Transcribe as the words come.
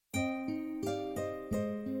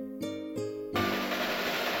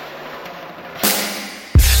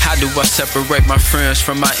How do I separate my friends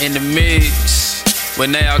from my enemies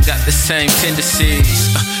when they all got the same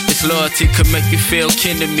tendencies? This loyalty could make you feel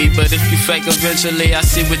kin to me, but if you fake eventually I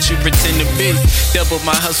see what you pretend to be. Double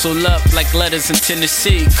my hustle up like letters in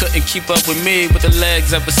Tennessee. Couldn't keep up with me with the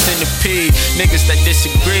legs of a centipede. Niggas that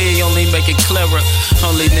disagree only make it clearer.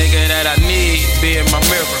 Only nigga that I need be in my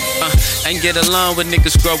mirror. Ain't get along with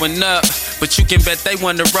niggas growing up, but you can bet they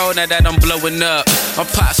want the road now that I'm blowing up. My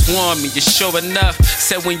pops warned me, you're sure enough.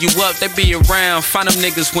 Said when you up, they be around. Find them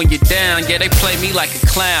niggas when you're down. Yeah, they play me like a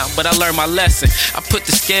clown, but I learned my lesson. I put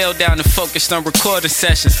the scale down and focused on recording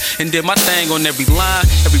sessions, and did my thing on every line,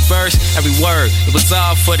 every verse, every word. It was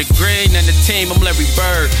all for the green and the team, I'm Larry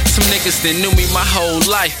Bird. Some niggas that knew me my whole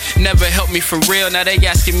life never helped me for real. Now they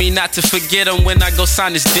asking me not to forget them when I go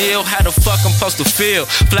sign this deal. How the fuck I'm supposed to feel?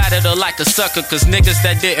 Flattered or like a sucker, cause niggas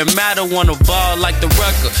that didn't matter wanna ball like the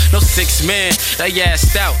Rucker. No 6 men, they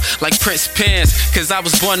assed out like Prince Pens, cause I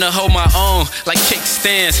was born to hold my own like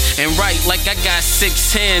kickstands, and write like I got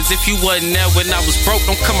 6 hands. If you wasn't there when I was broke,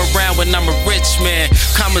 don't come around when I'm a rich man.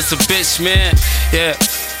 Karma's a bitch, man. Yeah.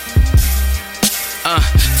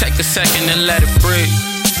 Take a second and let it breathe.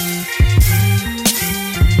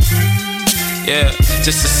 Yeah,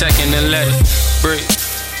 just a second and let it breathe.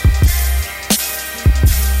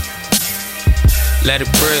 Let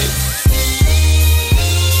it breathe.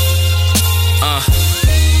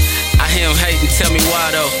 I hear him hating, tell me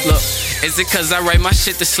why though. Look, is it cause I write my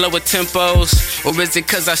shit to slower tempos? Or is it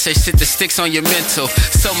cause I say shit that sticks on your mental?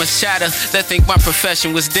 So much chatter that think my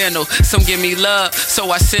profession was dental. Some give me love,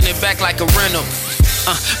 so I send it back like a rental.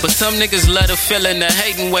 But some niggas love the feeling of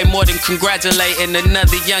hating way more than congratulating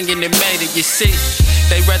another youngin' that made it. You see,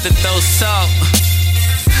 they rather throw salt.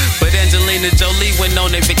 But Angelina Jolie went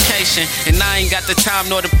on a vacation, and I ain't got the time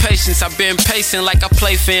nor the patience. I've been pacing like I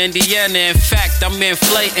play for Indiana. In fact, I'm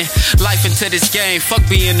inflating life into this game. Fuck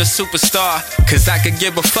being a superstar, cause I could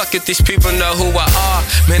give a fuck if these people know who I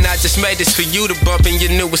are. Man, I just made this for you to bump in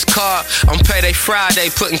your newest car. On payday Friday,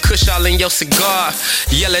 putting kush all in your cigar.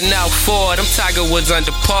 Yelling out for them Tiger Woods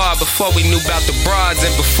under par. Before we knew about the broads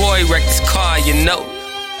and before he wrecked his car, you know.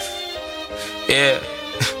 Yeah,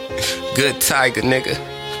 good Tiger, nigga.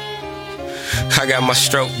 I got my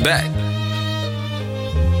stroke back.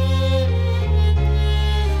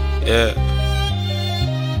 Yeah.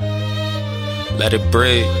 Let it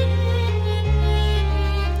breathe.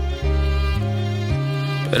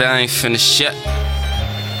 But I ain't finished yet.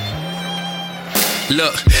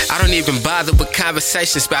 Look, I don't even bother with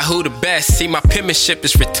conversations about who the best. See, my penmanship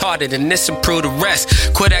is retarded and this improve the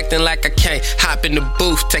rest. Quit acting like I can't hop in the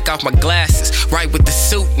booth, take off my glasses, right with the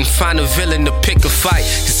suit and find a villain to pick a fight.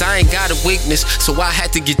 Cause I ain't got a weakness, so I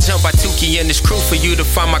had to get jumped by Tukey and his crew for you to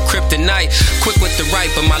find my kryptonite. Quick with the right,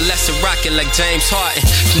 but my lesson rocket like James Harden.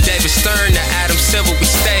 From David Stern to Adam Silver, we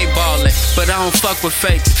stay ballin'. But I don't fuck with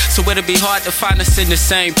fakes, so it'll be hard to find us in the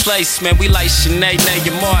same place. Man, we like Sinead,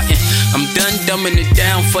 and Martin. I'm done dumbing it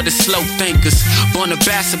down for the slow thinkers. Born a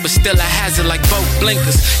bastard, but still I hazard like both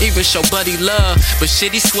blinkers. Even show Buddy love, but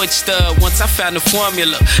shit, he switched up once I found the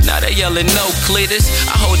formula. Now they yelling no Cletus.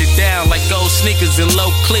 I hold it down like gold sneakers and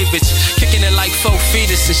low cleavage. Kicking it like 4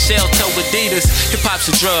 fetus and shell toe Adidas. Hip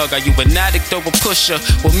hop's a drug, are you an addict or a pusher?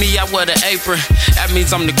 With me, I wear the apron, that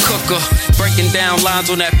means I'm the cooker. Breaking down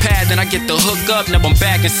lines on that pad, then I get the hook up. Now I'm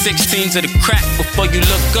bagging 16s of the crack before you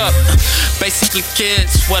look up. Basically,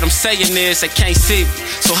 kids, what I'm saying is they can't see me,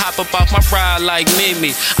 so hop up off my ride like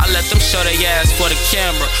Mimi. I let them show their ass for the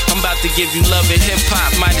camera. I'm about to give you love and hip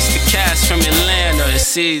hop minus the cast from Atlanta.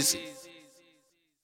 It's easy.